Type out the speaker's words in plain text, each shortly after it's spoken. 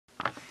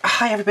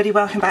Hi everybody,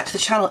 welcome back to the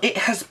channel. It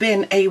has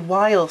been a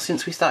while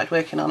since we started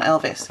working on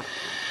Elvis.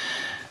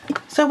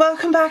 So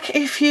welcome back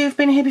if you've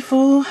been here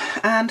before,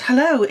 and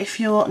hello if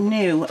you're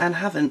new and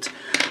haven't.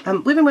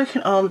 We've been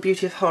working on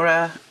Beauty of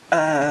Horror,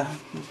 Haunt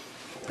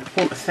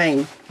of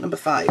Fame, number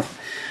 5,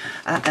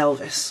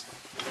 Elvis.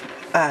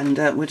 And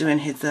we're doing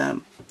his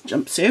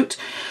jumpsuit.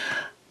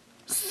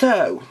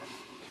 So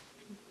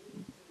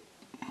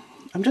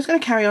I'm just going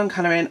to carry on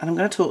colouring, and I'm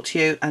going to talk to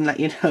you and let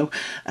you know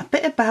a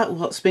bit about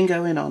what's been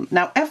going on.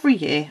 Now, every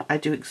year I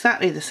do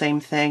exactly the same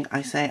thing.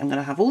 I say I'm going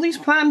to have all these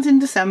plans in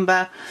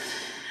December,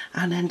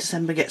 and then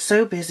December gets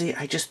so busy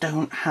I just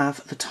don't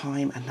have the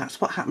time, and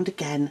that's what happened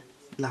again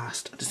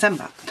last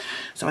December.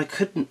 So I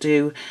couldn't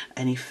do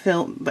any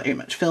very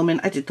much filming.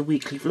 I did the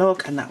weekly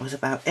vlog and that was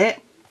about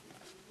it.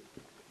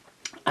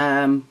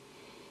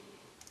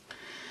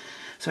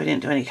 So I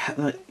didn't do any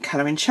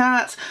colouring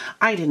charts.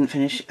 I didn't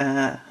finish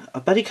a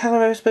buddy colour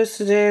I was supposed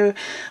to do.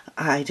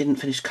 I didn't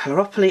finish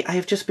Coloropoly. I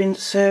have just been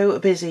so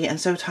busy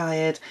and so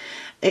tired.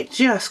 It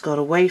just got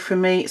away from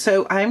me.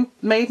 So I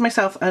made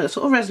myself a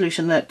sort of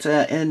resolution that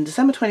in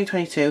December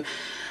 2022,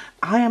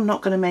 I am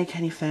not going to make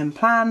any firm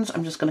plans.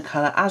 I'm just going to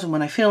colour as and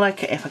when I feel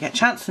like it. If I get a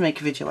chance to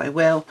make a video, I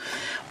will.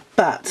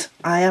 But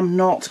I am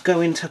not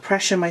going to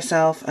pressure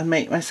myself and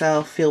make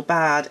myself feel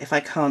bad if I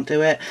can't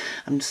do it.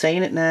 I'm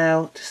saying it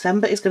now.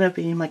 December is going to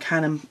be my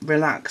kind of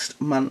relaxed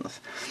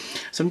month.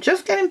 So I'm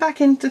just getting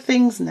back into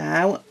things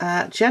now.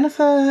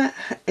 Jennifer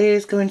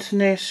is going to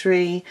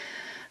nursery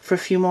for a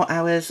few more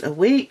hours a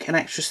week, an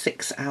extra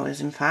 6 hours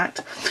in fact,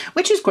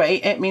 which is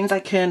great. It means I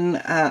can,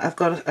 I've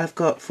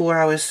got 4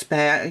 hours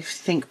spare. If you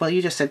think, well,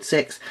 you just said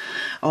 6.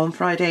 On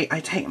Friday I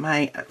take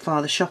my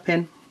father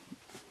shopping,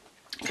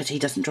 because he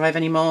doesn't drive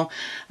anymore.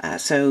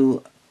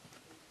 So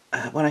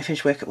when I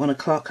finish work at 1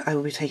 o'clock, I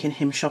will be taking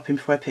him shopping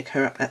before I pick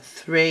her up at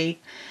 3.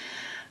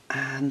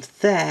 And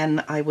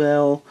then I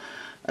will,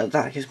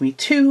 that gives me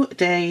 2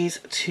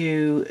 days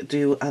to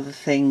do other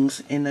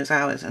things in those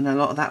hours. And a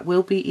lot of that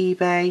will be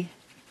eBay,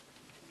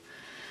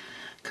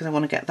 because I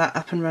want to get that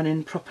up and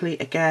running properly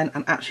again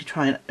and actually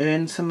try and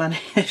earn some money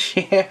this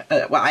year.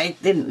 Well, I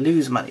didn't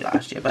lose money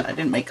last year, but I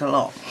didn't make a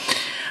lot.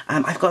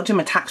 I've got to do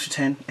my tax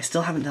return. I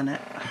still haven't done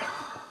it.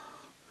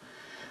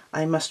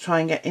 I must try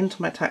and get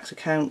into my tax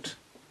account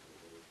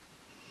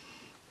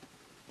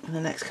in the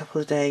next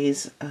couple of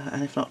days,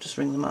 and if not, just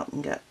ring them up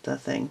and get the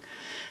thing.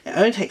 It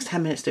only takes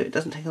 10 minutes to do it. It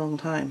doesn't take a long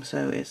time,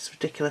 so it's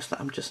ridiculous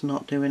that I'm just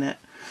not doing it.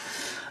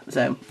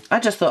 So I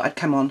just thought I'd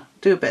come on,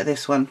 do a bit of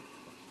this one,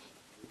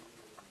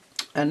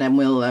 and then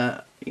we'll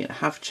you know,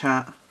 have a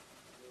chat.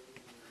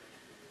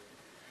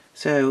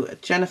 So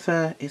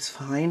Jennifer is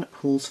fine,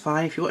 Paul's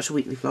fine. If you watch the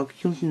weekly vlog,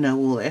 you'll know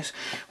all this.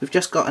 We've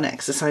just got an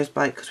exercise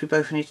bike because we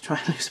both need to try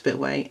and lose a bit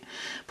of weight.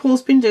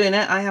 Paul's been doing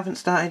it. I haven't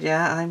started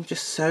yet. I'm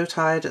just so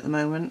tired at the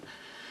moment.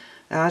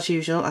 As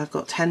usual, I've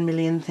got 10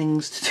 million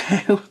things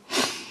to do.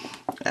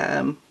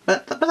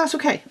 But that's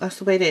okay. That's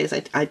the way it is.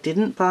 I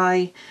didn't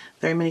buy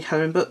very many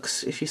colouring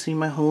books. If you've seen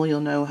my haul,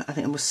 you'll know I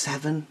think it was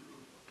 7.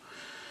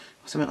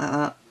 Something like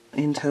that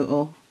in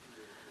total.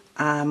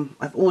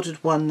 I've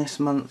ordered one this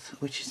month,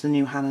 which is the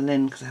new Hannah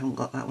Lynn, because I haven't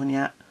got that one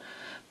yet.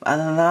 But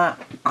other than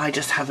that, I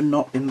just have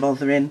not been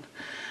bothering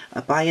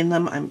buying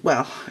them.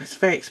 Well, it's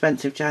very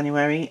expensive.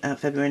 January,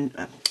 February,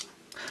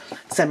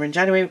 December and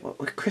January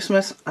with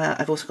Christmas.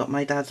 I've also got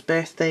my dad's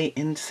birthday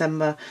in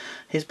December.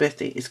 His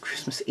birthday is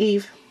Christmas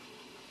Eve.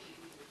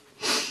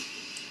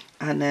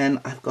 And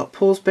then I've got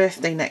Paul's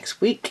birthday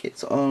next week.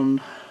 It's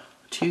on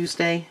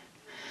Tuesday.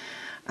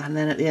 And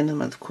then at the end of the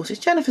month, of course, it's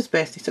Jennifer's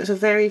birthday. So it's a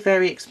very,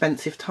 very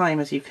expensive time,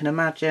 as you can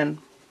imagine.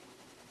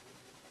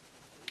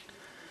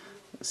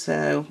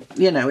 So,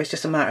 you know, it's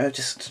just a matter of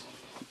just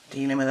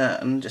dealing with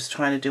it and just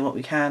trying to do what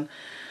we can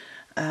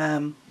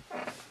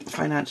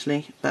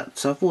financially. But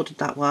so I've ordered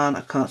that one.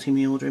 I can't see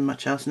me ordering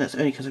much else, and that's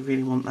only because I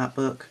really want that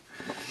book.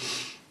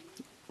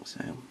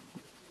 So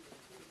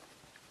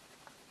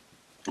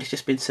it's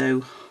just been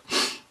so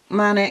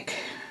manic.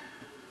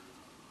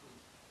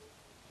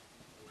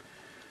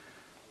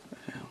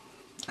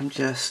 I'm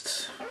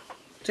just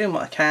doing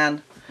what I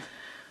can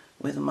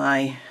with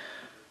my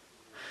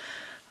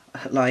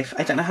life.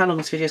 I don't know how long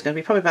this video is going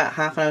to be, probably about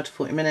half an hour to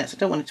 40 minutes. I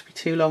don't want it to be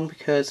too long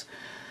because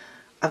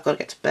I've got to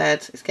get to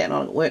bed. It's getting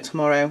on at work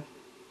tomorrow.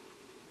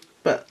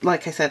 But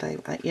like I said,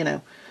 I you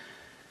know,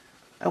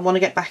 I want to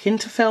get back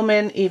into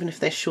filming, even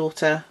if they're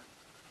shorter.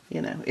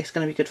 You know, it's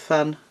going to be good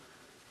fun.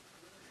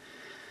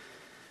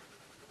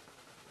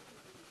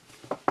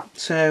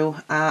 So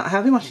I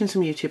have been watching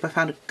some YouTube. I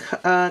found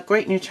a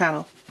great new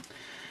channel.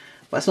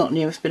 Well, it's not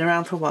new, it's been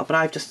around for a while, but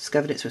I've just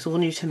discovered it, so it's all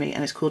new to me,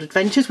 and it's called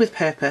Adventures with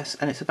Purpose,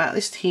 and it's about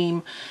this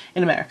team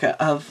in America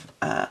of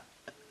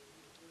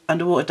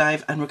underwater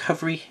dive and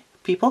recovery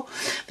people.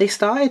 They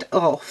started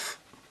off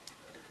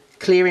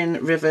clearing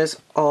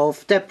rivers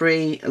of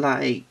debris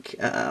like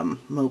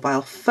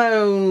mobile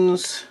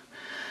phones,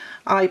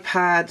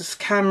 iPads,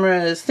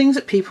 cameras, things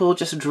that people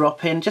just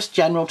drop in, just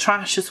general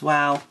trash as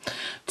well,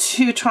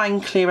 to try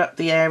and clear up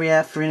the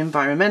area for an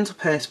environmental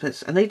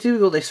purpose, and they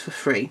do all this for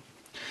free.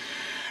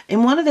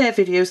 In one of their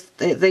videos,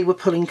 they were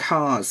pulling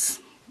cars.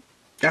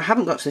 I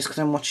haven't got to this because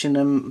I'm watching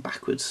them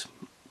backwards.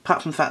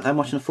 Apart from the fact that I'm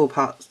watching a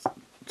 4-part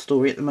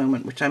story at the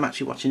moment, which I'm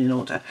actually watching in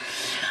order.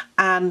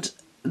 And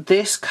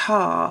this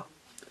car,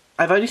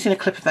 I've only seen a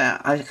clip of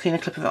it. I've seen a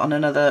clip of it on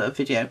another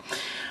video.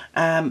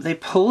 They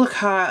pull the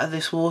car out of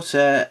this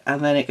water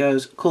and then it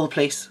goes, call the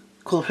police,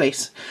 call the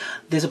police.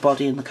 There's a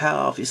body in the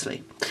car,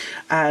 obviously.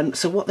 And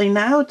so what they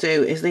now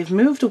do is they've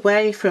moved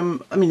away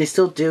from, I mean, they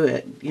still do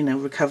it, you know,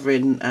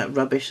 recovering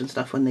rubbish and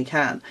stuff when they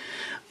can.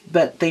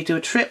 But they do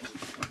a trip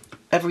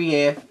every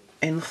year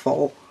in the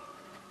fall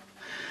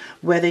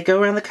where they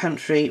go around the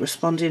country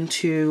responding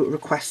to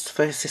requests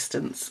for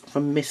assistance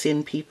from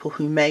missing people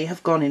who may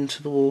have gone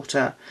into the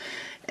water,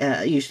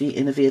 usually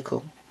in a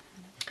vehicle.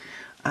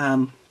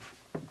 And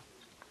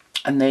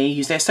they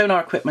use their sonar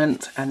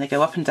equipment and they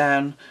go up and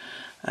down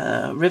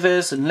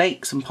rivers and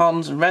lakes and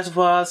ponds and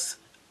reservoirs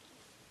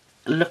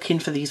looking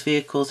for these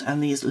vehicles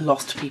and these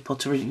lost people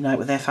to reunite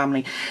with their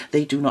family.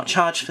 They do not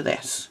charge for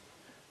this.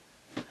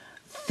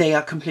 They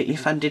are completely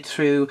funded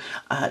through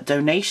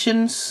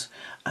donations,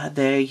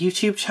 their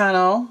YouTube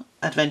channel,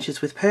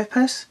 Adventures with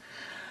Purpose.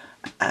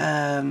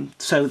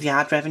 So the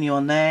ad revenue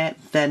on there.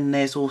 Then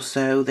there's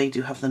also, they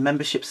do have the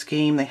membership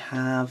scheme. They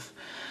have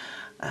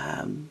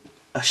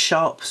a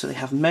shop, so they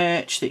have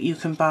merch that you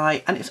can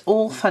buy, and it's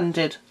all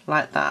funded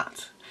like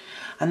that.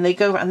 And they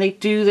go and they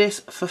do this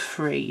for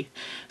free.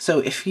 So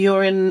if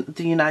you're in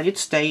the United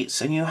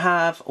States and you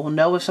have or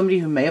know of somebody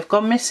who may have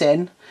gone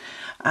missing,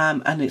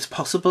 and it's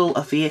possible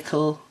a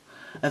vehicular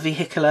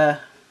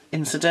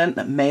incident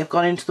that may have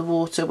gone into the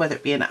water, whether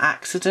it be an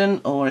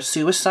accident or a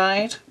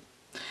suicide,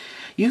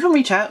 you can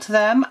reach out to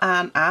them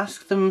and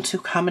ask them to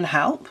come and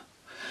help.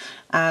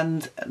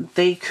 And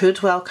they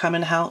could well come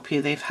and help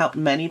you. They've helped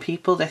many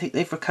people. I think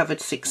they've recovered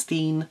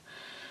 16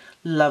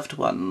 loved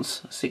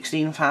ones.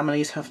 16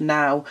 families have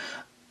now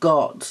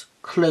got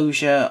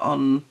closure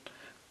on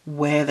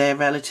where their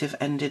relative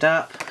ended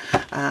up.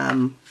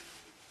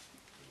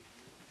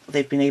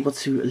 They've been able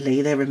to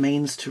lay their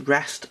remains to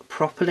rest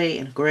properly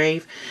in a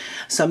grave.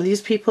 Some of these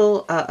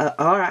people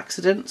are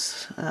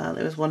accidents.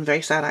 There was one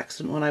very sad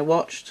accident when I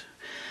watched.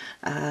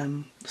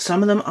 Some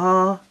of them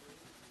are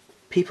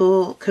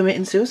people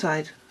committing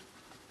suicide.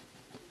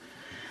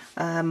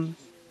 A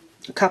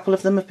couple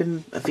of them have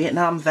been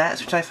Vietnam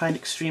vets, which I find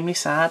extremely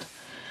sad.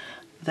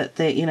 That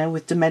they, you know,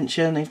 with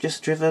dementia, they've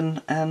just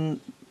driven and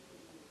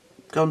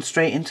gone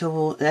straight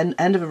into the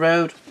end of a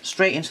road,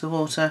 straight into the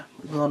water,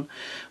 gone,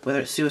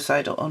 whether it's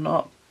suicide or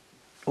not,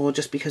 or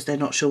just because they're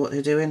not sure what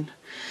they're doing.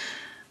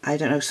 I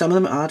don't know. Some of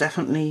them are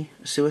definitely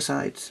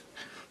suicides,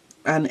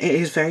 and it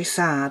is very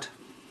sad.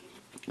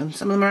 And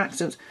some of them are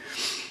accidents.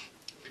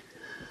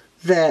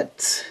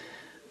 That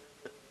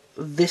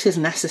this is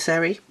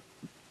necessary,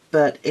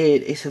 but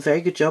it's a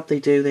very good job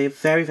they do. They're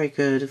very, very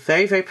good,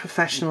 very, very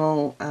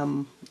professional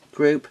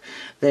group.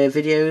 Their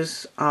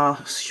videos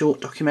are short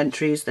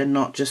documentaries. They're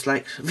not just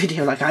like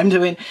video like I'm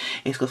doing.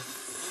 It's got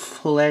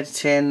full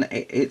editing.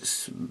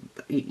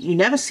 You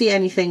never see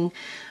anything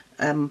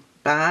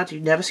bad. You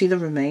never see the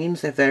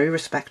remains. They're very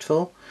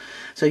respectful.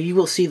 So you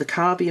will see the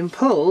car being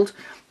pulled,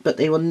 but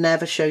they will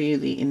never show you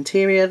the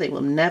interior. They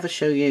will never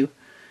show you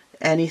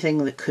anything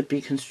that could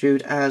be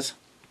construed as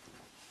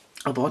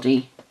a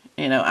body,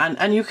 you know.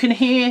 And you can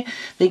hear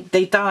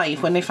they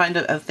dive when they find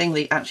a thing.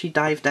 They actually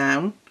dive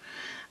down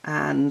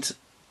and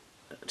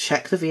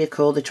check the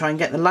vehicle. They try and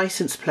get the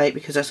license plate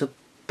because that's the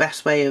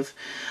best way of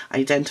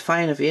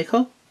identifying a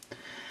vehicle.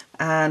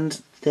 And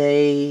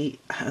there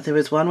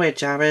was one where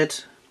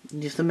Jared,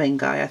 he's the main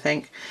guy, I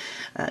think,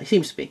 he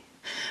seems to be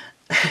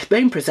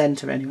main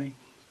presenter anyway,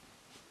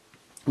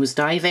 was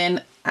diving,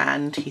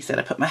 and he said,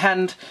 I put my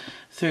hand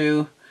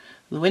through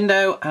the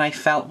window and I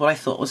felt what I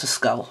thought was a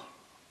skull.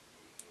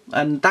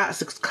 And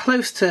that's as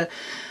close to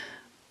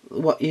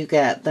what you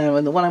get. Now,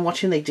 in the one I'm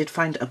watching, they did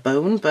find a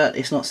bone, but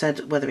it's not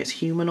said whether it's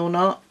human or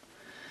not,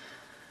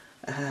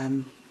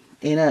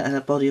 in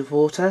a body of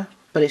water.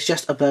 But it's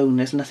just a bone,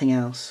 there's nothing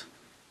else.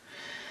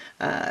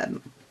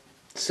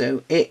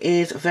 So it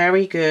is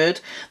very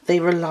good. They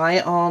rely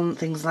on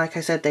things, like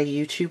I said, their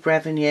YouTube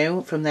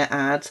revenue from their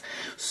ads.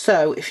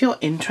 So if you're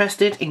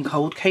interested in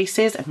cold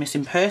cases and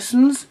missing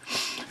persons,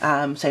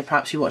 say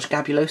perhaps you watch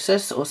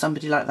Gabulosis or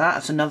somebody like that,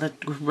 that's another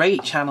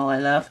great channel I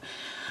love.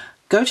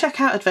 Go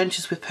check out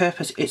Adventures with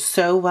Purpose. It's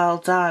so well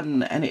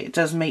done, and it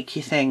does make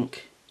you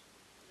think.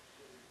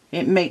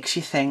 It makes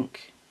you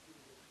think.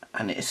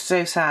 And it's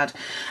so sad.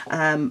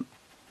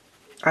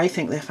 I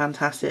think they're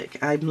fantastic.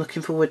 I'm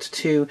looking forward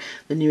to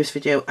the newest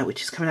video,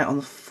 which is coming out on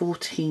the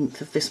 14th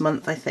of this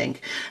month, I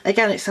think.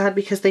 Again, it's sad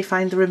because they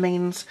find the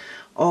remains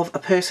of a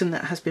person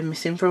that has been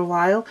missing for a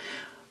while.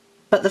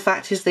 But the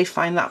fact is they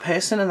find that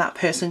person, and that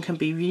person can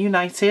be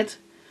reunited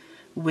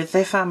with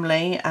their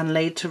family and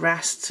laid to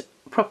rest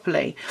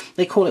properly.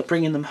 They call it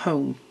bringing them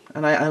home,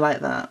 and I like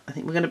that. I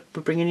think we're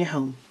bringing you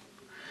home.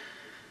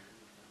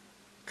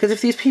 Because if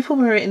these people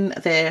were in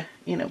there,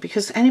 you know,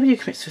 because anybody who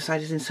commits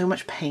suicide is in so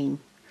much pain.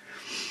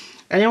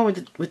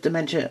 Anyone with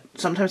dementia,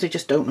 sometimes they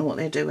just don't know what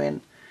they're doing.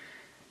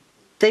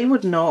 They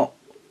would not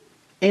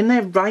in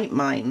their right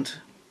mind,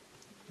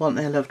 want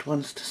their loved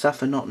ones to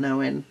suffer not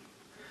knowing.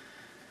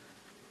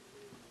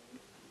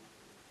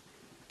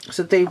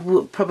 So they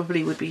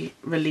probably would be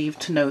relieved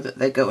to know that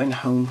they're going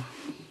home.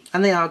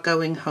 And they are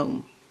going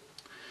home.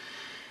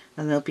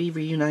 And they'll be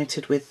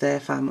reunited with their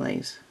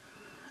families.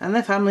 And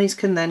their families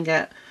can then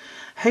get,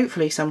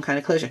 hopefully, some kind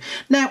of closure.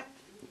 Now,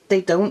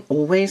 they don't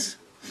always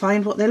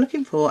find what they're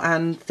looking for.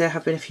 And there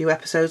have been a few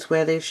episodes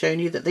where they've shown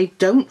you that they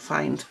don't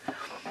find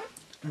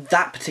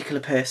that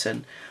particular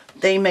person.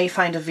 They may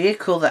find a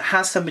vehicle that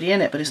has somebody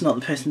in it, but it's not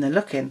the person they're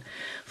looking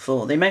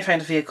for. They may find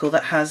a vehicle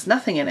that has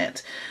nothing in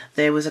it.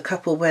 There was a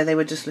couple where they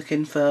were just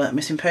looking for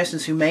missing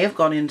persons who may have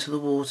gone into the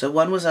water.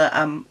 One was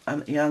a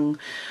young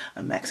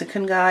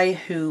Mexican guy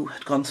who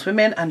had gone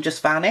swimming and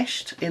just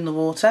vanished in the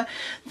water.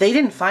 They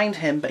didn't find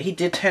him, but he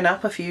did turn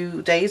up a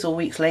few days or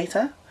weeks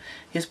later.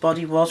 His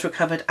body was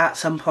recovered at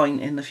some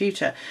point in the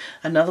future.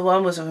 Another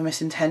one was of a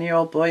missing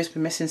 10-year-old boy who's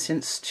been missing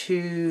since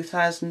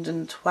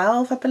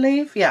 2012, I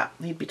believe. Yeah,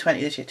 he'd be 20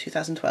 this year,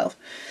 2012.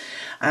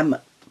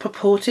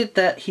 Purported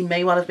that he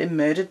may well have been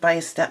murdered by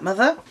his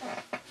stepmother.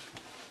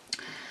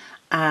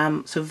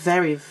 So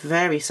very,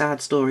 very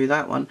sad story,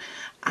 that one.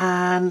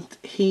 And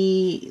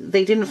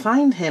they didn't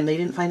find him. They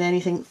didn't find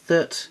anything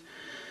that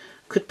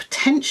could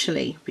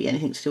potentially be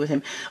anything to do with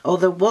him.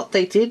 Although what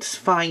they did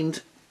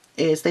find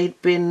is they'd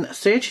been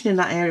searching in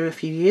that area a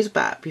few years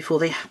back before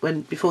they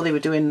were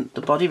doing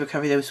the body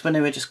recovery. That was when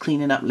they were just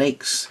cleaning up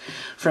lakes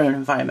for an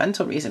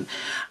environmental reason,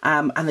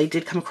 and they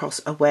did come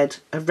across a red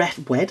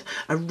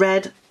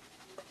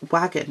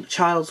wagon,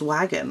 child's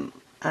wagon.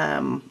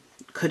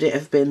 Could it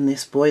have been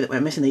this boy that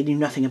went missing? They knew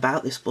nothing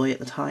about this boy at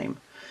the time,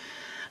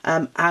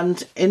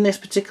 and in this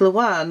particular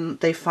one,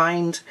 they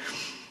find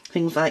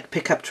things like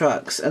pickup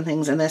trucks and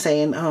things, and they're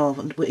saying,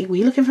 "Oh, were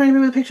you looking for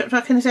anybody with a pickup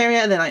truck in this area?"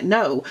 And they're like,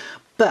 "No,"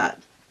 but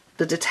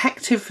the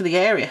detective for the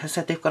area has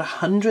said they've got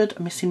 100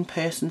 missing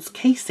persons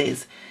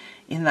cases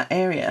in that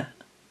area,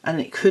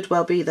 and it could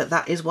well be that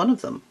that is one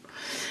of them.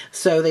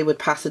 So they would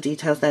pass the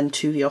details then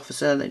to the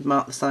officer, they'd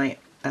mark the site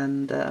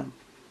and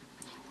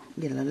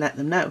let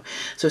them know.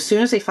 So as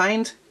soon as they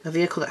find a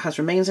vehicle that has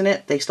remains in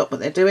it, they stop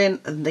what they're doing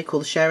and they call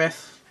the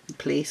sheriff, the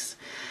police,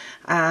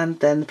 and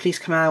then the police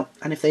come out,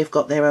 and if they've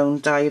got their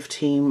own dive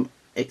team,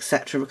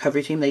 etc.,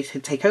 recovery team, they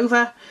take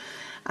over.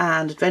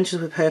 And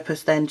Adventures with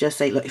Purpose then just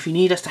say, look, if you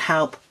need us to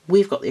help,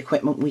 we've got the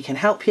equipment, we can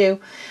help you.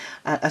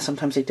 And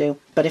sometimes they do.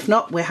 But if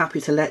not, we're happy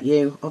to let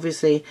you,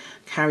 obviously,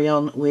 carry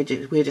on. We're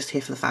just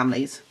here for the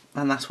families,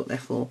 and that's what they're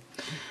for.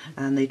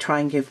 And they try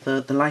and give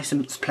the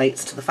license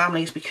plates to the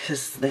families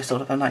because they're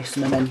sort of a nice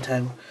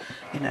memento,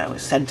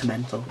 it's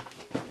sentimental.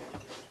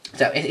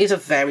 So it is a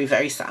very,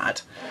 very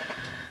sad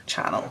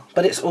channel,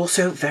 but it's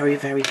also very,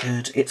 very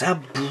good. It's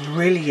a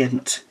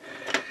brilliant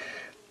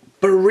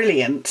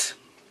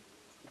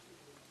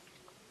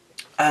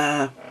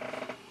I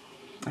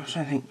was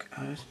trying to think,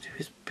 do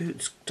his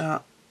boots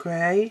dark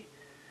grey?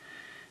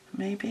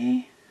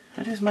 Maybe?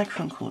 What is his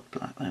microphone called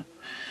black though?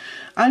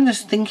 I'm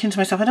just thinking to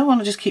myself, I don't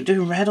want to just keep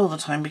doing red all the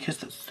time because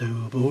that's so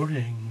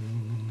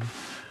boring.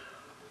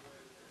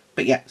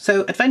 But yeah,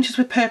 so Adventures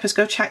with Purpose,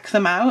 go check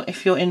them out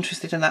if you're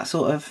interested in that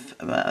sort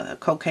of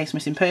cold case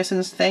missing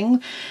persons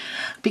thing.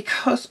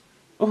 Because,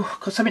 oh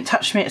God, something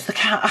touched me, it's the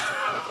cat.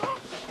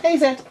 Hey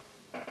Zed.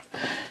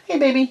 Hey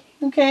baby,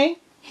 okay?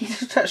 He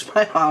just touched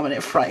my arm and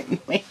it frightened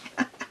me.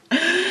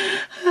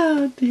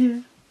 Oh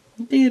dear.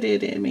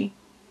 Dear me.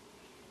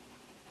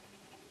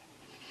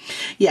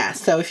 Yeah,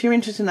 so if you're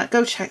interested in that,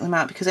 go check them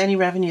out because any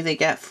revenue they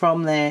get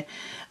from their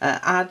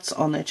ads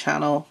on their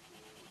channel,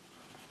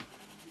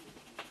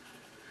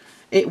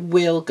 it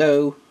will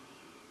go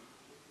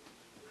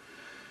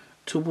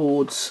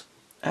towards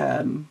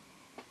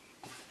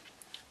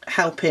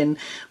helping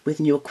with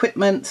new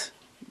equipment,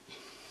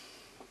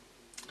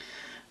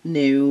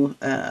 new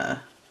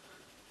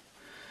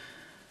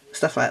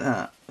stuff like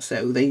that.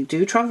 So they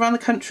do travel around the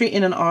country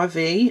in an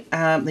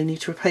RV. They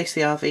need to replace the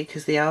RV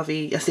because the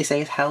RV, as they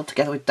say, is held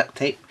together with duct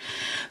tape.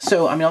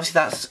 So, I mean, obviously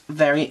that's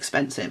very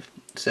expensive.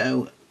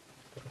 So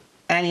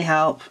any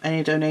help,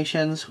 any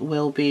donations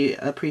will be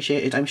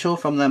appreciated, I'm sure,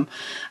 from them.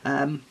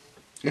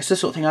 It's the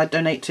sort of thing I'd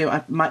donate to.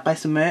 I might buy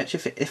some merch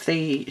if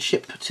they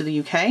ship to the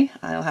UK.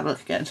 I'll have a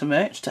look at getting some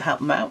merch to help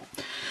them out.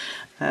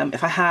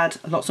 If I had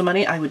lots of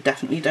money, I would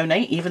definitely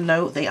donate, even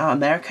though they are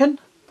American.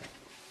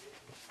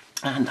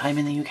 And I'm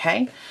in the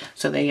UK,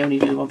 so they only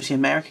do obviously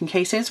American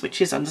cases,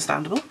 which is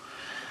understandable.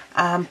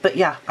 But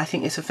yeah, I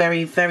think it's a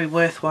very, very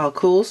worthwhile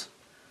cause.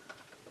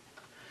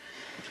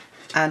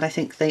 And I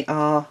think they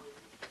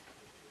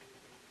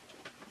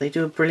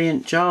do a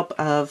brilliant job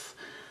of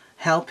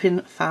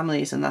helping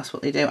families, and that's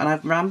what they do. And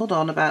I've rambled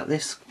on about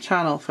this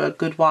channel for a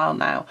good while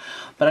now,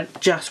 but I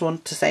just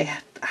want to say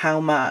how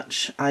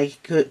much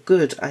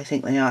good I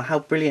think they are, how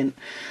brilliant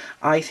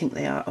I think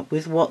they are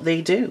with what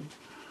they do.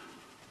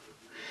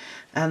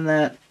 And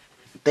that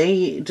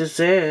they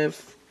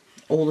deserve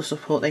all the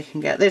support they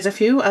can get. There's a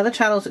few other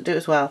channels that do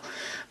as well,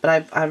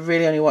 but I've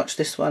really only watched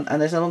this one.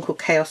 And there's another one called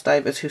Chaos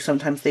Divers who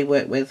sometimes they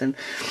work with, and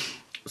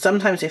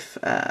sometimes if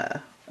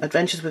a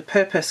Adventures with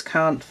Purpose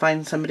can't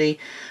find somebody,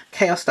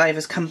 Chaos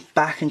Divers come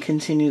back and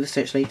continue the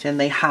search later, and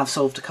they have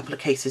solved a couple of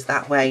cases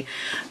that way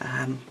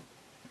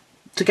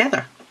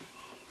together,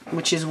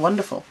 which is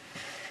wonderful.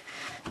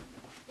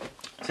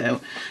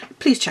 So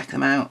please check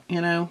them out,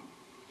 you know.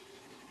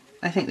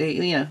 I think they,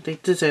 you know, they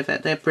deserve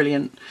it. They're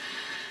brilliant.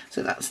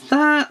 So that's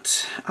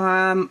that.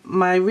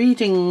 My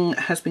reading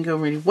has been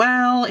going really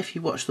well. If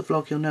you watch the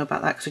vlog, you'll know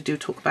about that, because I do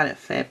talk about it a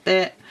fair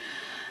bit.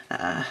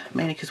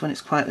 Mainly because when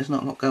it's quiet, there's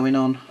not a lot going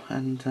on,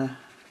 and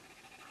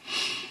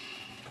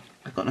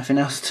I've got nothing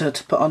else to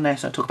put on there,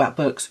 so I talk about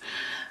books.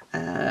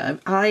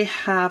 I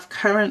have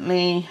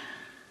currently...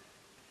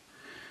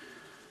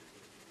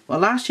 Well,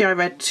 last year I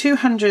read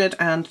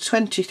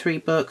 223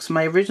 books.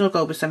 My original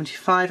goal was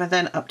 75. I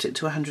then upped it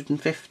to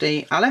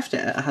 150. I left it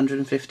at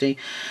 150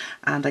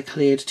 and I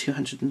cleared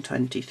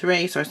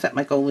 223. So I set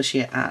my goal this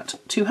year at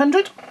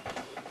 200.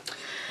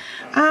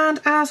 And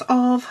as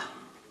of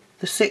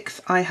the 6th,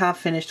 I have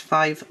finished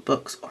 5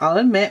 books. I'll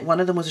admit, one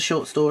of them was a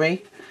short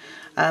story,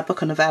 a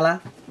book, a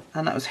novella,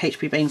 and that was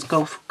H.P. Bain's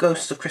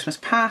Ghosts of Christmas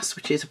Past,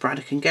 which is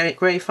Braddock and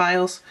Gray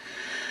files.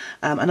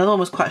 Another one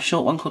was quite a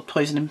short one called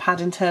Poison in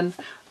Paddington.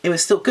 It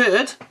was still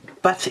good,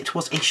 but it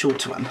was a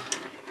short one.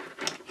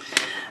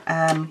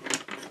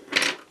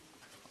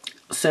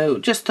 So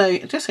just so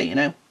you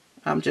know,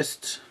 I'm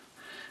just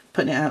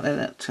putting it out there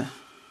that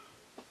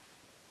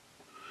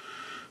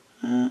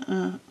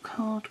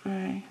cold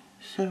grey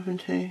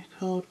 70,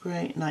 cold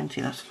grey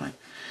 90. That's fine.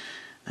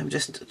 I'm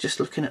just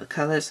looking at the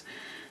colours.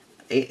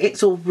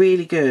 It's all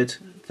really good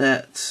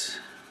that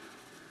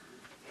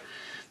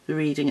the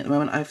reading at the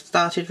moment. I've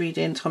started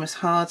reading Thomas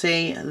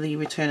Hardy, The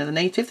Return of the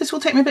Native. This will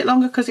take me a bit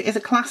longer because it is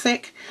a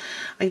classic.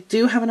 I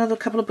do have another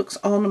couple of books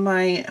on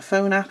my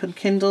phone app and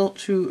Kindle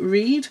to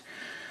read.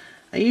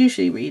 I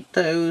usually read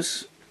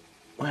those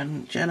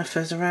when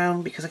Jennifer's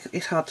around because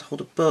it's hard to hold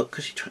a book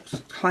because she tries to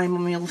climb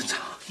on me all the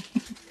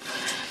time.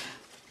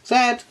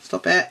 Zed,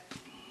 stop it.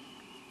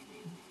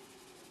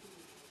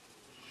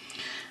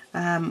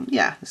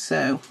 Yeah,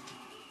 so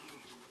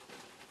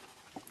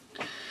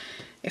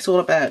it's all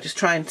about just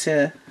trying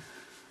to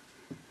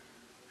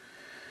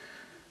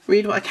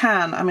read what I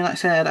can. I mean, like I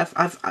said,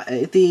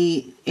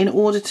 in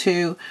order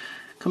to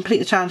complete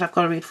the challenge, I've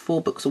got to read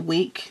 4 books a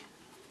week.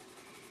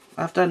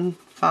 I've done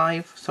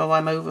 5, so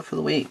I'm over for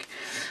the week.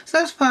 So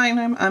that's fine.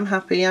 I'm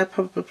happy. I'd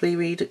probably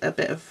read a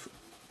bit of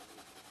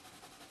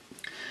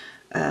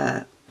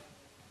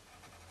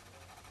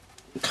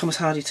Thomas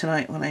Hardy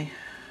tonight when I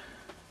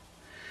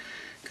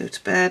go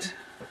to bed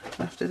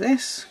after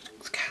this.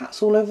 There's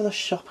cats all over the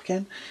shop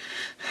again.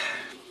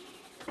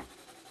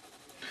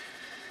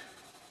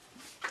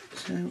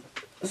 So,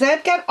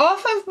 Zed, get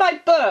off of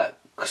my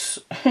books!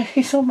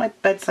 He's on my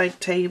bedside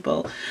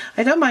table.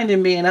 I don't mind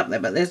him being up there,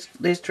 but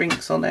there's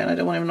drinks on there and I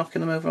don't want him knocking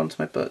them over onto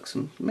my books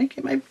and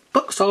making my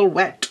books all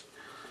wet.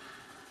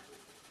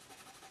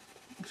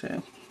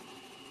 So,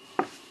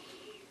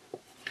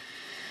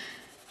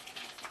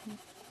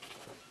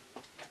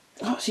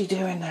 what's he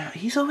doing now?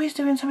 He's always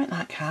doing something,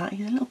 that cat.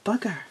 He's a little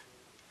bugger.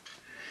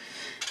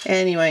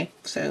 Anyway,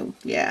 so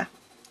yeah.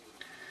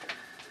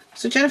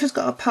 So Jennifer's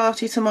got a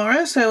party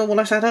tomorrow, so all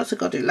us adults have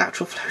got to do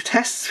lateral flow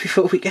tests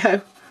before we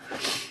go.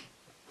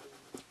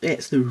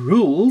 It's the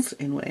rules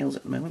in Wales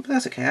at the moment, but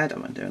that's okay, I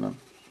don't mind doing them.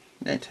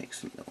 It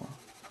takes a little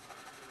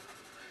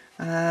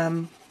while.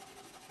 And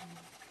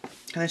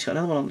then she's got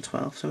another one on the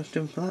 12th, so I was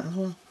doing for that as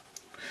well.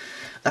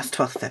 That's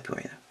 12th of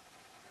February though.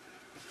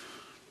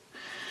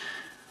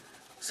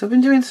 So I've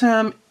been doing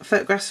some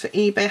photographs for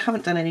eBay. I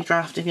haven't done any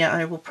drafting yet.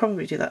 I will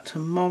probably do that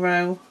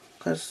tomorrow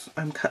because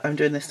I'm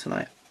doing this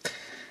tonight,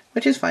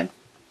 which is fine.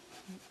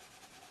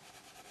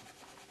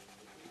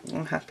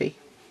 I'm happy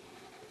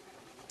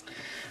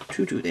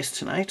to do this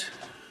tonight.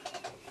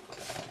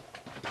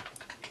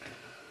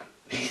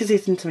 He's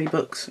into me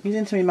books. He's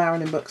into me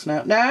Marilyn books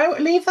now. No,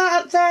 leave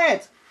that at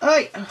Zed.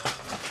 Oi.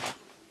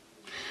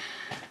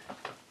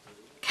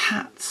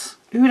 Cats.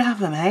 Who'd have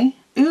them, eh?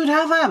 Who'd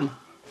have them?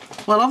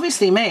 Well,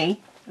 obviously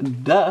me.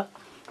 Duh.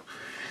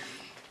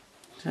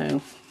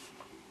 So,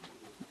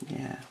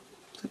 yeah.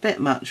 It's a bit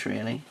much,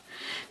 really.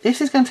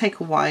 This is going to take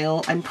a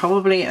while. I'm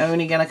probably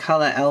only going to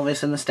colour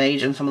Elvis and the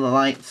stage and some of the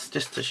lights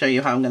just to show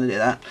you how I'm going to do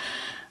that.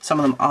 Some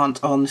of them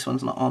aren't on. This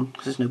one's not on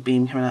because there's no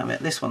beam coming out of it.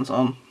 This one's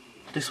on.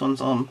 This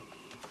one's on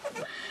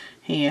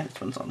here.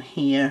 This one's on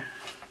here.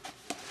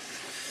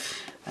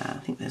 I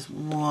think there's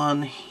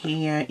one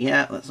here.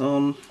 Yeah, that's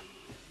on.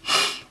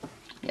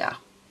 Yeah.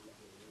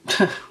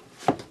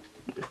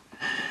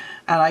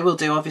 And I will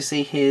do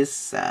obviously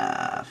his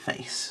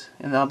face.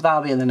 And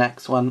that'll be in the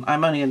next one.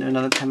 I'm only going to do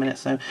another 10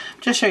 minutes, so I'm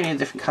just showing you the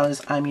different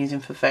colours I'm using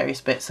for various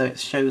bits so it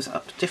shows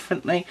up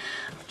differently.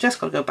 I've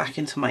just got to go back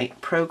into my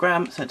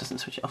programme so it doesn't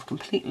switch it off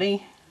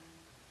completely.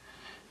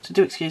 So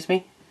do excuse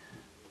me.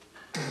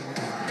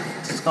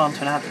 Let's go on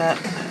to an advert.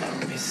 I'll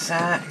be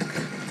back.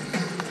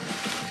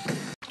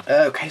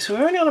 Okay, so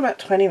we're only on about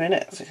 20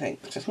 minutes, I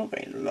think, which is not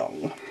very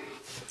long.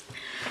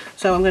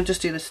 So I'm going to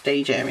just do the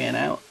stage area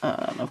now.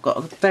 I've got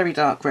a very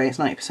dark grey, it's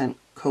 90%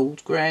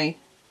 cold grey.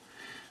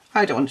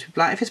 I don't want it to be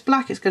black. If it's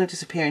black, it's going to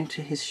disappear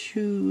into his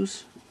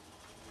shoes.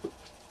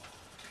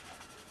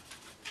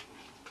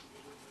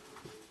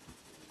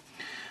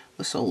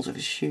 The soles of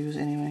his shoes,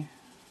 anyway.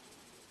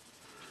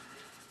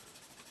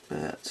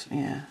 But,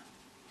 yeah.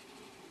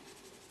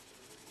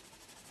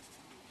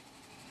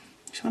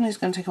 Which one is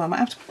going to take a while? I might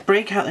have to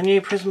break out the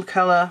new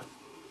Prismacolor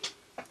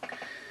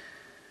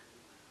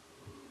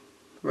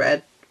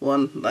red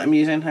one that I'm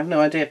using. I have no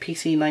idea.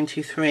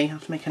 PC923. I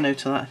have to make a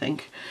note of that, I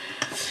think.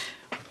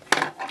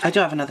 I do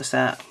have another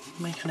set.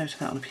 Make a note of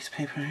that on a piece of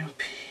paper.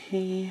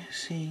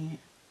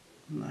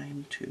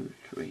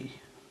 PC923.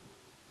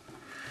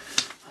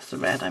 That's the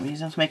red I'm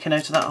using. To make a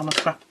note of that on a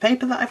scrap of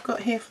paper that I've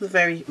got here for the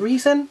very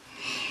reason.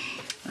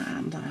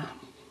 And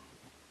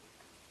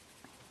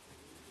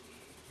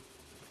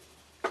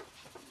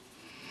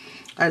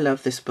I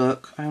love this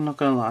book. I'm not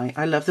gonna lie.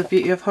 I love the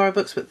Beauty of Horror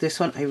books, but this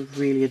one I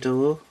really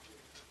adore.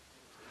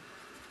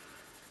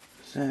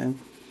 So.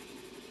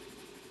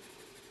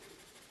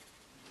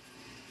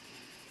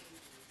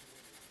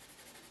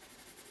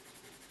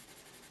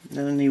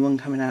 There's a new one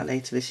coming out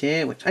later this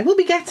year, which I will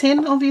be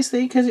getting,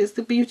 obviously, because it's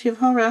the Beauty of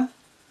Horror.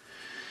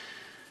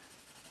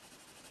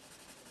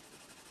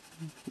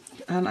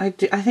 And I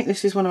think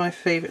this is one of my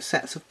favourite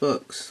sets of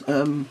books.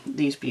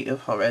 These Beauty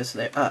of Horrors,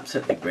 they're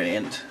absolutely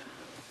brilliant.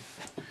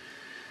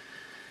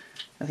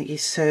 I think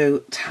he's so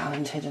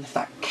talented, and if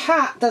that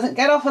cat doesn't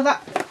get off of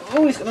that...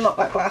 Oh, he's going to knock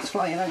that glass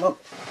flying, hang on.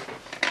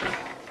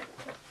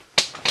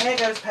 There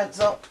goes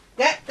pencil.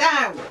 Get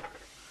down!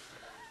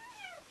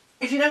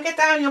 If you don't get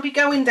down, you'll be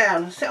going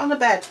down. Sit on the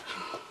bed.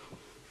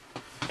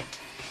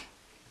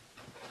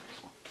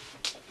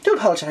 Do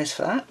apologise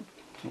for that.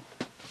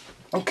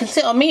 You can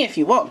sit on me if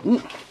you want.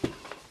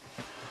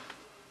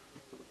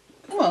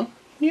 Come on,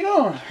 you're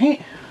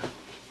alright.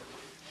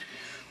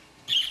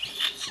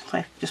 If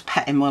I just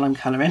pet him while I'm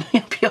colouring,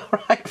 he'll be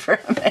alright for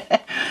a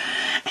minute.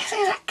 It's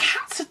like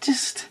cats are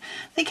just,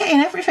 they get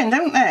in everything,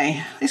 don't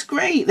they? It's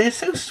great, they're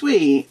so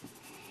sweet.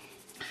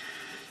 I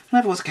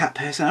never was a cat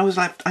person.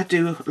 I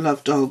do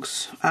love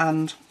dogs,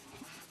 but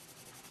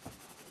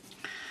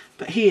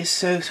he is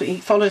so sweet. He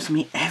follows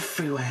me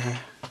everywhere.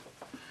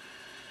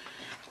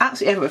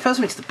 Absolutely everywhere. Follows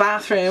me to the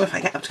bathroom, if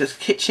I get up to go to the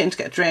kitchen to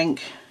get a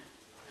drink.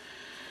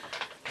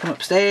 Come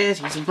upstairs,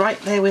 he's right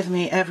there with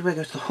me everywhere.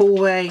 Go to the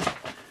hallway.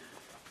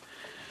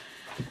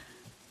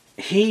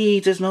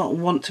 He does not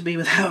want to be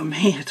without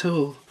me at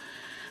all.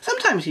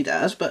 Sometimes he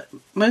does, but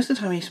most of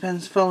the time he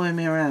spends following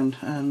me around,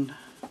 and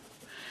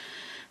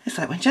it's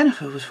like when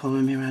Jennifer was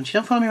following me around. She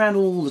don't follow me around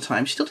all the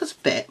time. She still does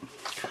a bit,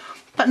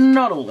 but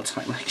not all the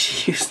time like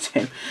she used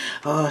to.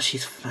 Oh,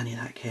 she's funny,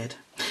 that kid.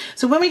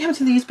 So when we come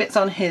to these bits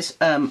on his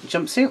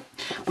jumpsuit,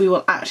 we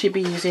will actually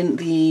be using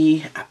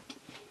the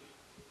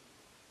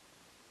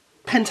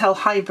Pentel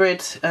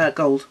Hybrid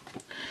Gold,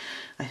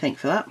 I think,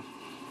 for that,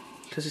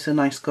 because it's a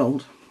nice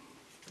gold.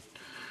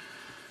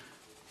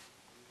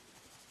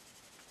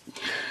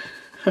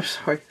 I'm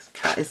sorry, this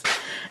cat is...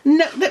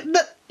 No,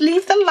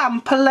 leave the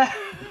lamp alone.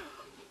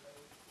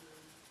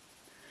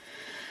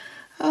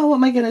 Oh, what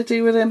am I going to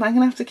do with him? I'm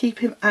going to have to keep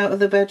him out of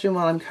the bedroom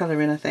while I'm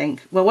colouring, I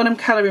think. Well, when I'm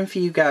colouring for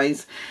you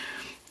guys.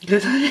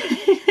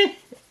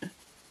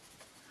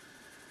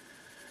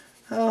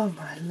 Oh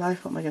my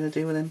life, what am I going to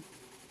do with him?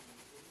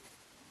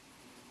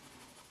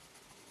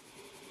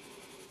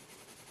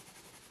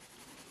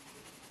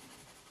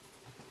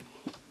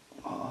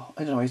 Oh, I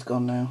don't know where he's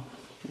gone now.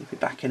 He'll be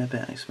back in a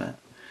bit, I expect.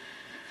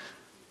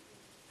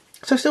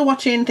 So still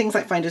watching things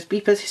like Finders,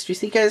 Beepers, History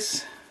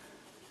Seekers.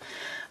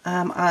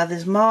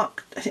 There's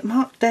Mark, is it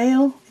Mark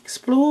Dale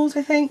Explores,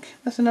 I think?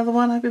 That's another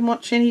one I've been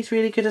watching. He's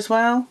really good as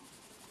well.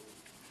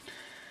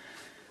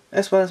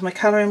 As well as my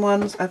colouring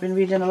ones. I've been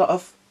reading a lot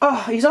of...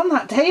 Oh, he's on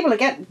that table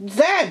again.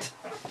 Zed!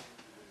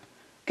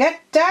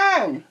 Get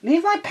down!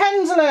 Leave my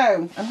pens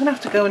alone! I'm going to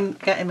have to go and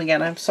get him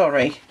again. I'm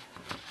sorry.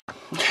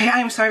 Okay,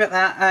 I'm sorry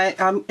about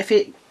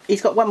that.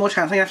 He's got one more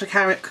chance. I'm going to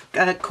have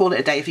to call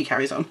it a day if he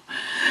carries on.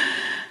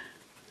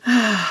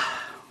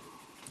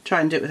 Try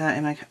and do it without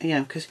him, you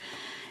know, because...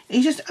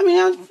 He just, I mean,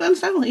 I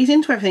understand, he's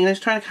into everything and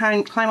he's trying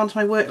to climb onto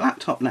my work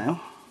laptop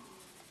now.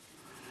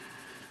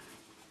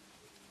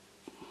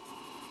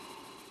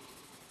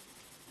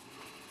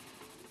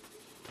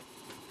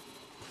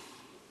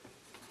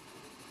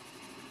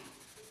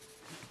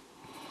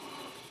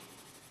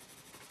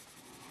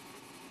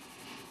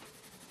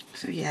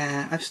 So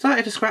yeah, I've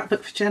started a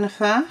scrapbook for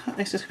Jennifer.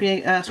 This is going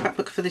to be a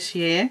scrapbook for this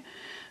year.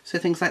 So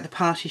things like the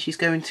party she's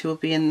going to will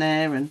be in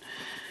there, and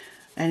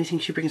anything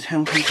she brings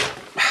home from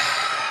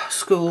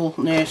school,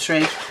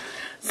 nursery.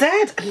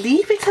 Zed,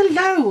 leave it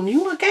alone.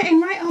 You are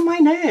getting right on my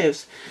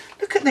nerves.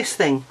 Look at this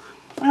thing.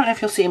 I don't know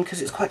if you'll see him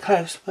because it's quite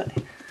close, but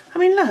I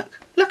mean,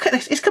 look at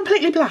this. It's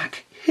completely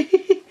black.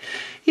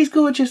 He's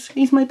gorgeous.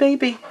 He's my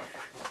baby.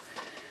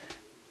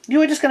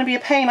 You're just going to be a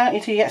pain, aren't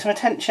you, till you get some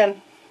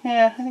attention?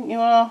 Yeah, I think you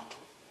are.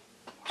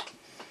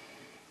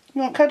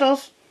 You want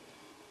cuddles?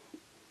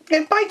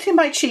 Yeah, biting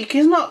my cheek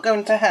is not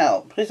going to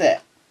help, is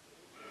it?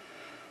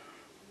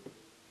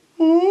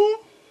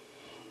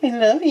 I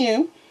love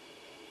you.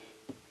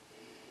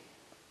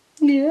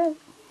 Yeah.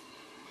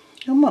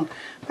 Come on,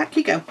 back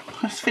you go.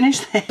 Let's finish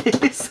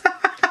this.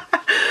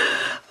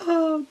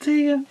 Oh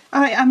dear.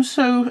 I am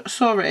so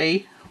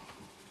sorry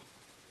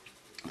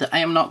that I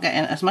am not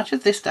getting as much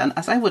of this done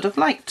as I would have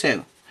liked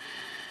to.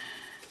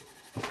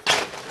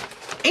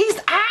 He's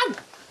ow!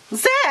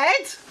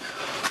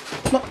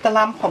 Zed! Knocked the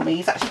lamp on me.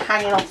 He's actually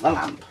hanging off the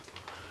lamp.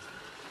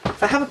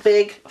 So I have a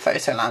big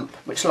photo lamp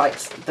which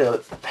lights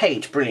the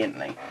page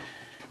brilliantly.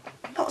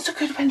 Not so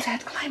good when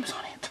Zed climbs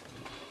on it.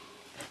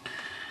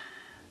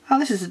 Oh,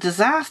 this is a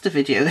disaster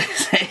video,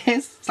 this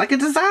is. It's like a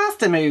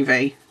disaster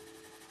movie.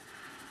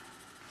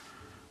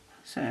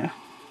 So,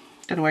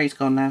 don't know where he's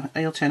gone now.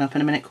 He'll turn up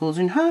in a minute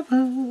causing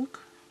havoc.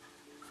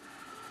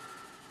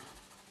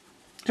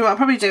 So what I'll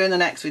probably do in the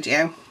next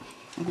video,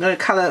 I'm going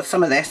to colour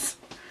some of this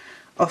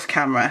off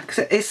camera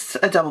because it's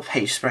a double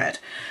page spread.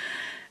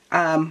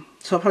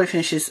 So I'll probably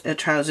finish his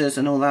trousers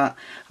and all that.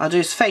 I'll do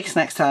his face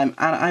next time,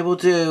 and I will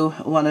do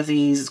one of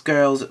these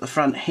girls at the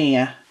front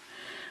here.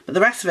 But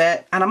the rest of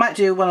it, and I might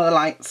do one of the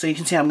lights so you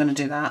can see how I'm going to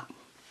do that.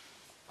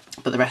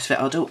 But the rest of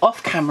it I'll do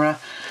off camera,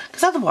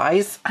 because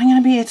otherwise I'm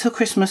going to be here till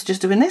Christmas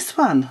just doing this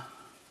one.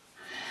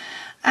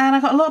 And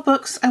I've got a lot of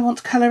books I want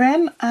to colour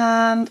in,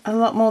 and a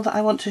lot more that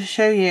I want to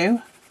show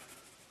you.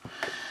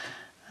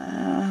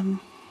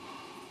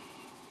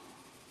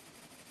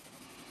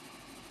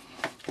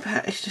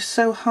 But it's just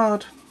so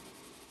hard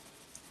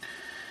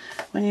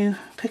when you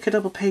pick a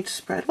double page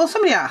spread. Well,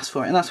 somebody asked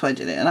for it and that's why I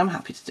did it, and I'm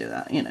happy to do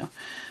that, you know.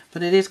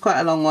 But it is quite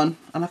a long one,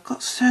 and I've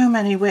got so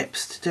many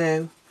whips to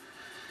do.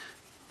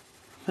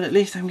 But at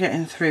least I'm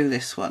getting through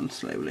this one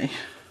slowly.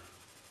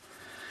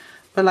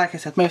 But like I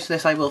said, most of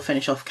this I will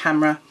finish off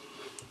camera.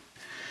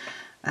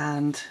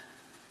 And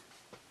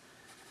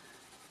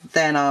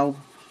then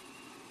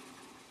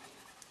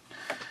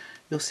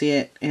you'll see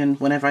it in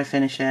whenever I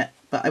finish it.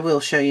 But I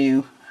will show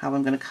you how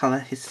I'm going to colour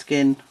his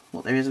skin,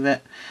 what there is of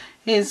it.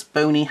 His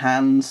bony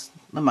hands,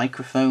 the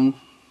microphone,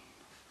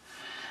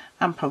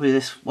 and probably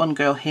this one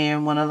girl here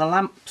and one of the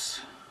lamps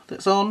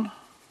that's on.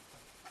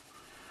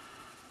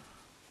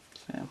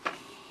 So.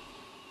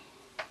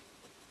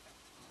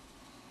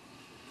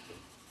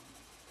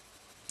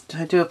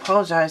 I do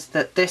apologise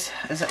that this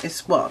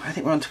is what I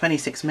think we're on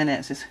 26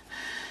 minutes.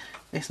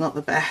 It's not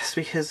the best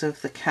because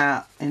of the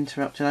cat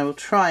interrupting. I will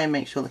try and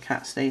make sure the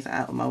cat stays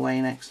out of my way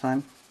next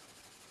time.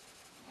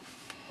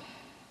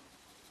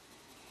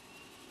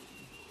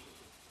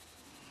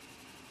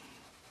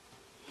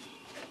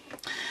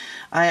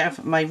 I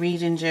have my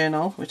reading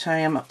journal, which I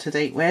am up to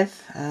date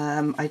with.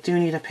 I do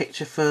need a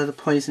picture for The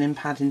Poison in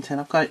Paddington.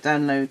 I've got it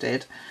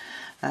downloaded.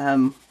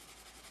 I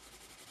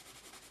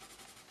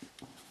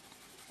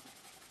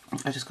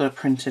just got to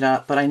print it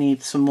up, but I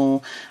need some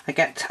more. I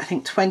get, I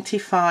think,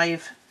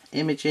 25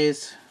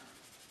 images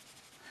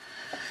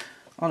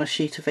on a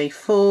sheet of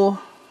A4.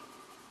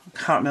 I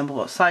can't remember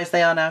what size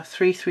they are now.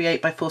 338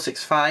 by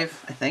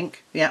 465, I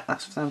think. Yeah,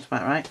 that sounds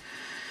about right.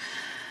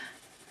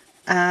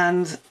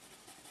 And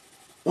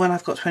when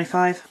I've got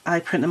 25, I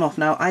print them off.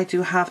 Now, I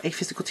do have a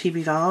physical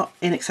TBR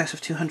in excess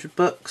of 200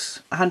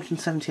 books.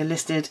 170 are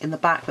listed in the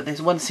back, but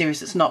there's one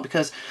series that's not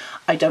because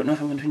I don't know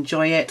if I'm going to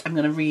enjoy it. I'm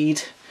going to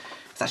read,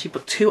 it's actually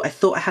book 2. I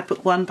thought I had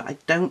book 1, but I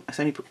don't. It's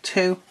only book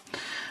 2.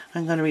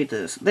 I'm going to read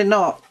this. They're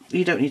not,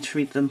 you don't need to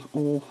read them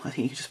all. I think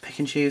you can just pick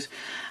and choose.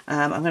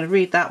 I'm going to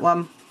read that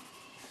one.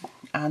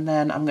 And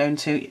then I'm going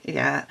to,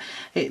 yeah,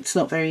 it's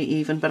not very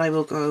even, but I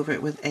will go over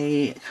it with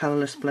a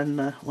colourless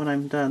blender when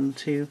I'm done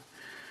to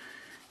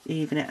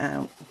even it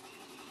out.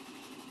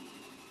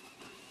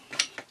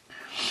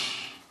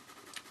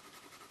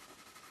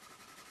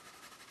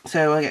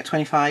 So I get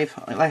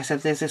 25. Like I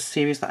said, there's this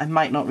series that I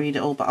might not read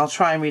it all, but I'll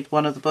try and read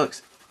one of the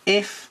books.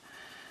 If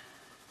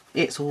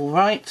it's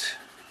alright,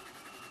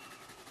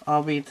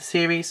 I'll read the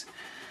series.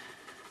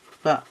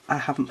 But I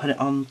haven't put it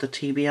on the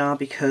TBR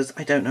because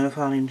I don't know if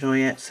I'll enjoy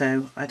it,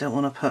 so I don't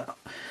want to put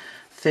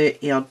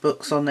 30 odd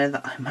books on there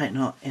that I might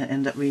not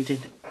end up reading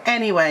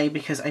anyway,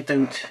 because I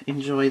don't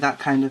enjoy that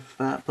kind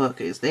of book.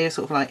 They're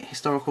sort of like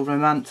historical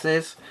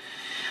romances,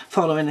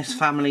 following this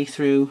family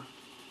through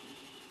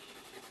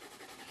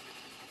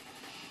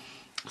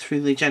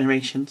the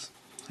generations.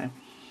 So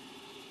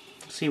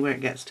see where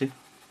it gets to.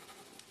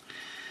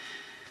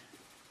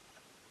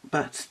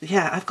 But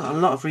yeah, I've got a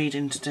lot of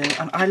reading to do,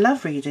 and I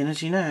love reading,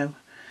 as you know.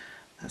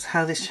 That's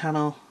how this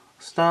channel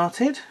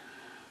started,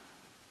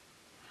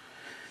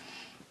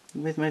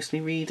 with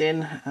mostly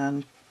reading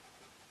and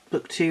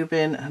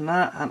booktubing and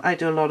that. And I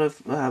do a lot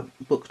of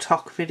book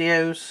talk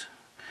videos.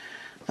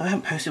 I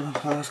haven't posted one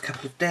for the last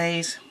couple of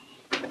days.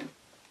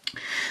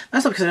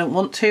 That's not because I don't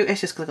want to,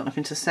 it's just because I've got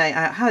nothing to say.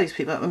 How these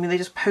people, I mean, they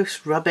just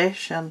post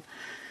rubbish, and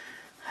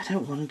I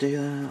don't want to do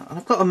that. And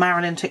I've got a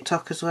Marilyn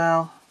TikTok as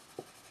well.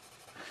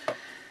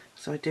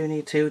 So I do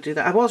need to do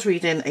that. I was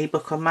reading a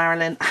book on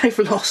Marilyn. I've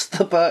lost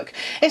the book.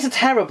 It's a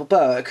terrible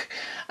book.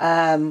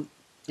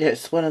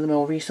 It's one of the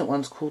more recent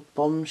ones called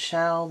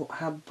Bombshell.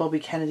 How Bobby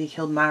Kennedy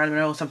Killed Marilyn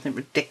Monroe, or something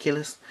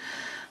ridiculous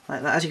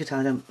like that. As you can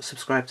tell, I don't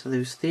subscribe to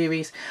those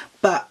theories.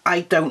 But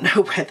I don't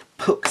know where the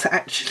book's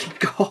actually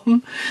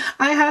gone.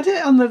 I had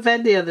it on the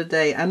bed the other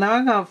day and now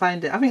I can't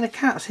find it. I think the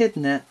cat's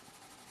hidden it.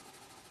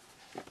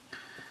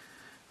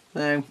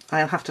 So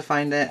I'll have to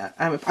find it.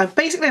 I'm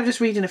just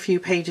reading a few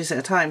pages at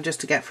a time just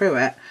to get through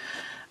it.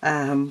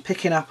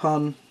 Picking up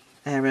on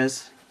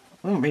errors.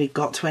 I haven't really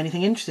got to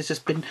anything interesting. It's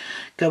just been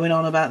going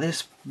on about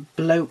this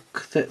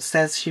bloke that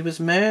says she was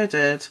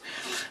murdered.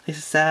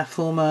 This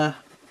former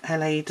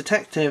LA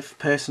detective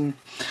person.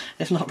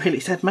 It's not really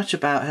said much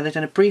about her. They've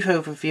done a brief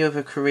overview of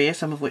her career,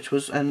 some of which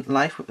was and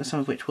life,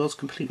 some of which was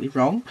completely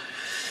wrong.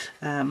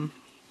 It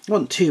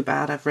wasn't too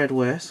bad. I've read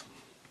worse.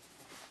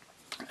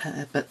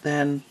 But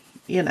then,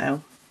 you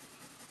know,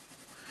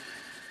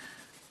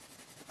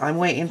 I'm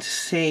waiting to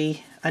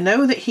see. I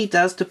know that he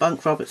does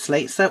debunk Robert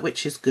Slater,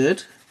 which is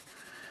good,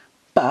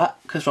 but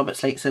because Robert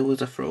Slater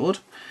was a fraud.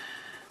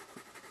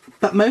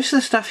 But most of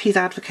the stuff he's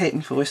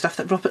advocating for is stuff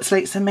that Robert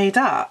Slater made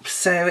up,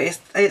 so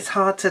it's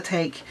hard to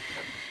take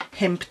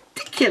him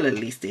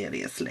particularly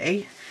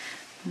seriously.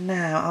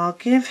 Now I'll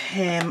give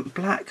him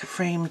black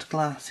framed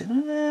glasses.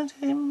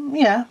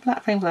 Yeah,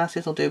 black framed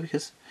glasses will do,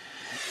 because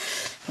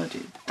I'll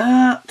do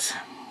that.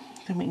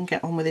 Then we can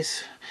get on with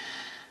this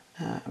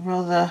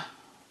rather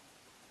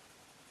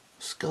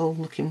skull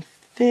looking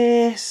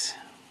face.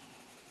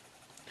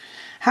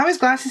 How his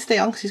glasses stay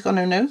on because he's got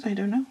no nose, I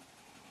don't know.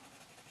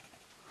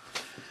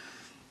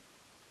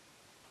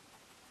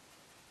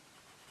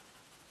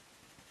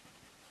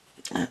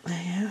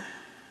 There you go.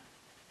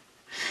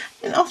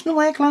 You don't often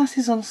wear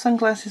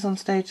sunglasses on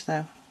stage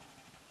though.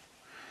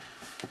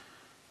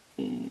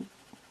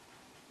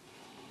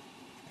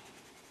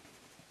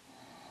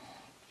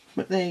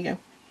 But there you go.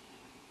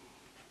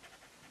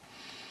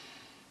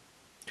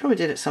 Probably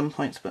did at some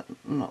points, but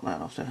not that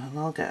often. And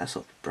I'll get a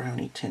sort of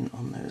brownie tint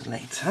on those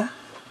later.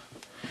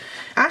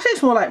 Actually,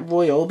 it's more like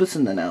Roy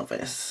Orbison than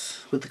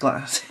Elvis with the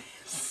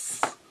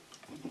glasses.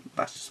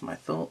 That's just my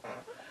thought.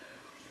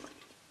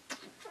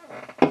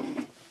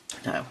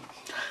 No.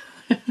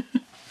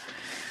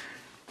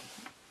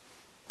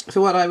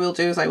 So what I will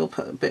do is I will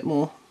put a bit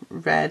more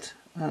red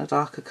and a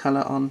darker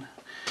colour on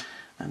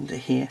under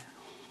here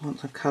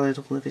once I've coloured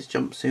all of his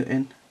jumpsuit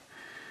in.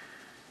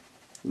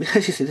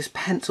 Because you see, this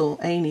pencil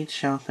needs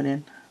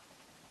sharpening.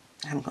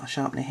 I haven't got a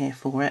sharpener here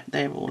for it.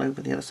 They're all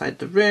over the other side of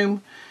the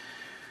room,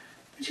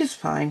 which is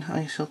fine.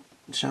 I shall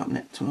sharpen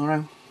it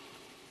tomorrow.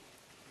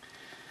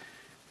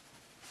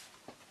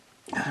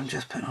 And I'm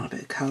just putting on a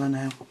bit of colour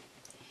now,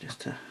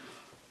 just to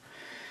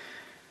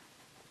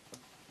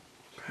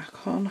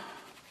crack on.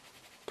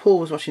 Paul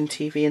was watching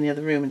TV in the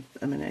other room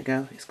a minute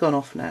ago. It's gone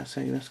off now,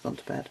 so he must have gone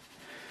to bed.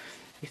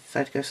 He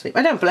decided to go to sleep.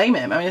 I don't blame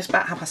him. I mean, it's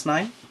about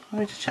 9:30. Let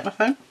me just check my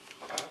phone.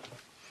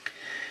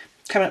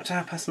 Coming up to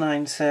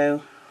 9:30,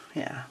 so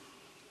yeah,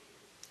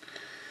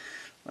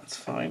 that's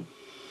fine.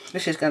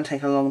 This is going to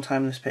take a long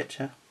time, this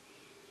picture.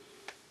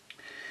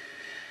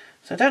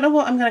 So I don't know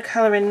what I'm going to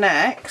colour in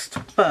next,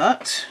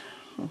 but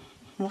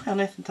why on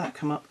earth did that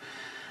come up?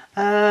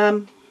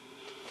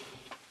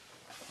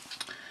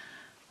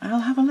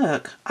 I'll have a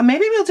look. And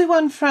maybe we'll do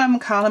one from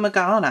Carla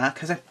Magana,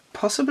 because I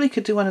possibly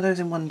could do one of those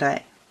in one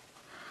day.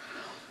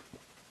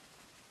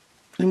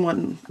 In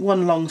one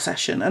long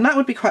session. And that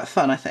would be quite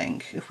fun, I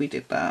think, if we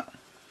did that.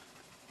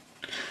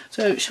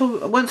 So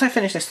once I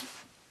finish this,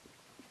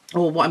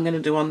 or what I'm going to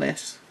do on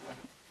this,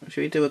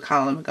 should we do a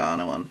Carla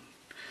Magana one?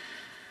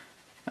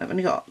 I've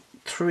only got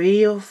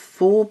 3 or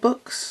 4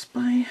 books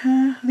by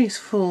her. I think it's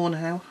 4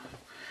 now.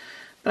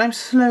 But I'm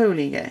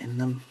slowly getting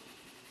them.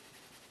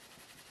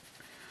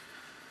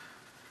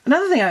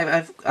 Another thing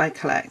I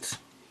collect,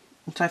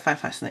 which I find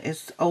fascinating,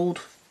 is old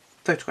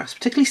photographs,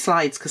 particularly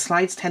slides, because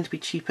slides tend to be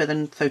cheaper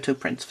than photo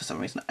prints for some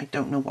reason. I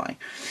don't know why.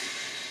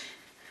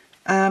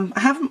 I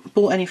haven't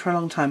bought any for a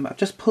long time, but I've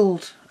just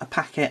pulled a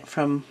packet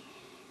from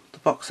the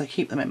box I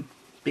keep them in,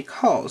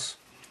 because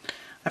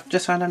I've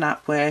just found an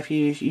app where if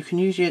you can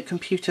use your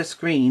computer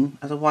screen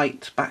as a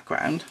white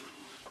background,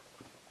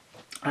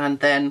 and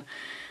then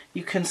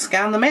you can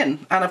scan them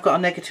in, and I've got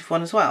a negative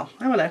one as well.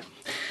 Oh, hello.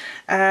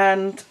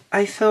 And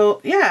I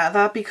thought, yeah,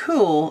 that'd be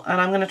cool, and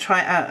I'm going to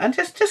try it out, and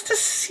just to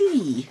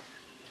see,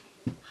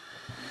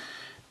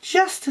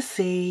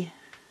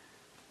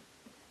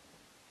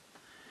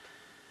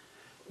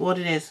 what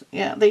it is.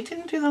 Yeah, they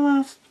didn't do the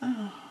last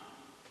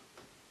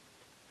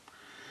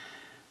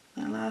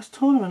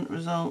tournament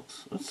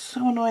results. It's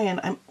so annoying.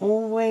 I'm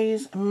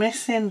always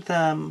missing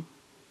them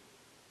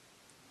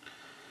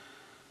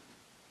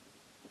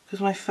because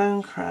my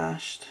phone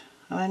crashed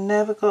and I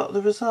never got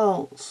the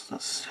results.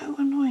 That's so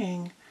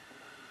annoying.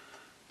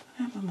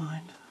 Never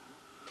mind.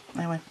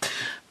 Anyway,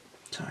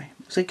 sorry.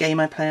 It's a game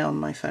I play on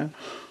my phone,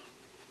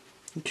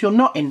 which you're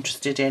not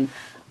interested in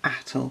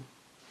at all.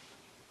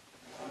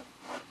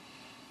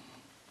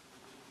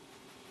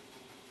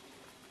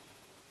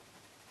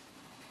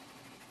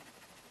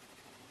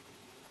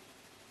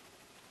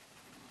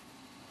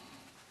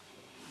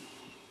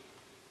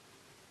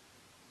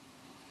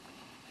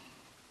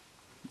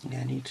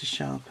 Yeah, I need to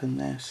sharpen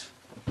this.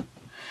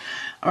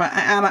 Alright,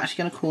 I am actually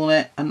going to call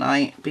it a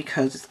night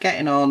because it's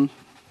getting on.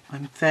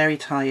 I'm very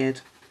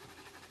tired.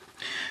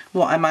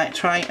 what I might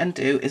try and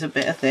do is a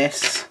bit of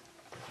this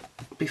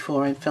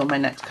before I film my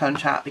next colour and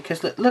chat,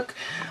 because look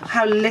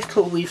how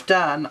little we've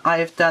done.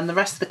 I've done the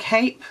rest of the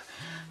cape,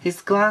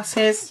 his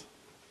glasses,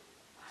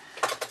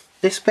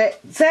 this bit.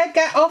 Zed,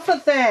 get off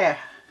of there!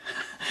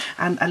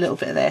 And a little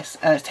bit of this,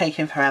 and it's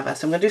taking forever.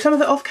 So I'm going to do some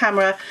of it off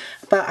camera,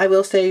 but I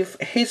will save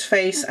his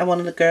face and one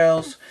of the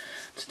girls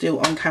to do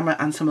on camera,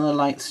 and some of the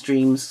light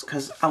streams,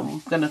 because I'm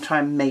going to try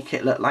and make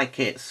it look like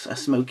it's a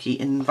smoky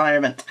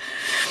environment.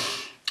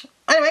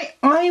 Anyway,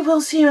 I will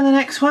see you in the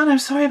next one. I'm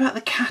sorry about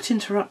the cat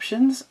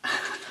interruptions.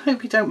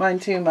 Hope you don't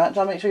mind too much.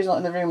 I'll make sure he's not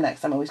in the room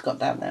next time. He's got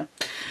down there.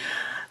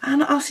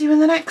 And I'll see you in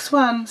the next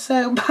one.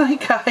 So bye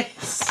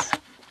guys.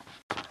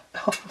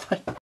 Oh my